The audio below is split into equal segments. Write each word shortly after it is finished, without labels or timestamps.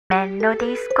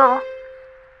Melody School,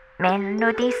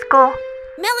 Melody School.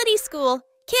 Melody School,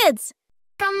 kids!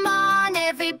 Come on,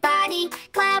 everybody,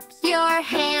 clap your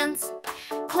hands.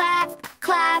 Clap,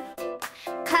 clap,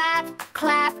 clap,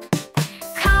 clap.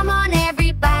 Come on,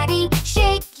 everybody,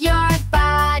 shake your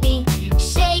body.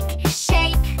 Shake,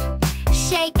 shake,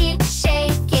 shake it,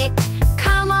 shake it.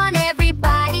 Come on,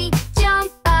 everybody,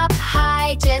 jump up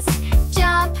high. Just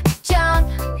jump, jump,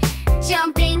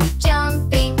 jumping,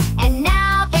 jumping. And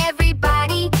now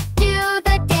everybody do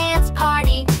the dance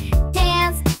party.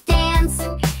 Dance, dance,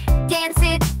 dance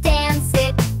it, dance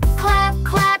it. Clap,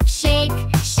 clap, shake,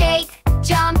 shake,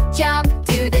 jump, jump,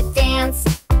 do the dance.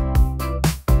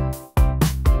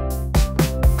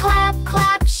 Clap,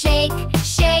 clap, shake,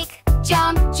 shake,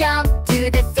 jump, jump,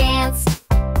 do the dance.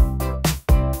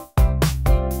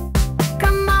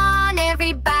 Come on,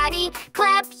 everybody,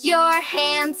 clap your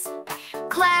hands.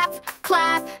 Clap,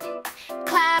 clap,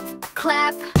 clap,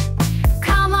 clap.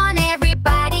 Come on,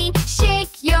 everybody,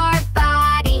 shake your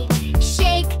body.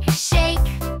 Shake, shake,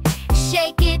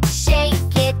 shake it,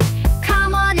 shake it.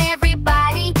 Come on,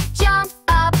 everybody, jump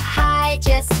up high.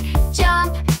 Just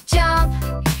jump, jump,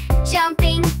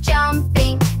 jumping,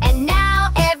 jumping. And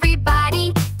now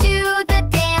everybody do the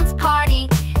dance party.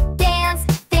 Dance,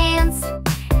 dance,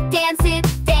 dance it,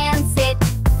 dance it.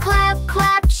 Clap,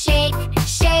 clap, shake,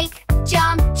 shake,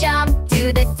 jump, jump,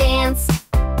 do the dance.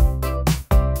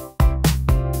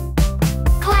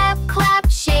 Clap, clap,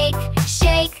 shake,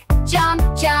 shake, jump,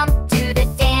 jump, do the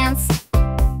dance.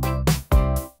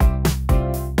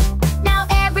 Now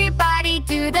everybody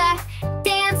do the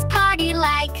dance party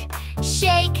like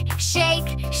shake, shake,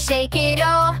 shake it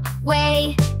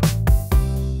away.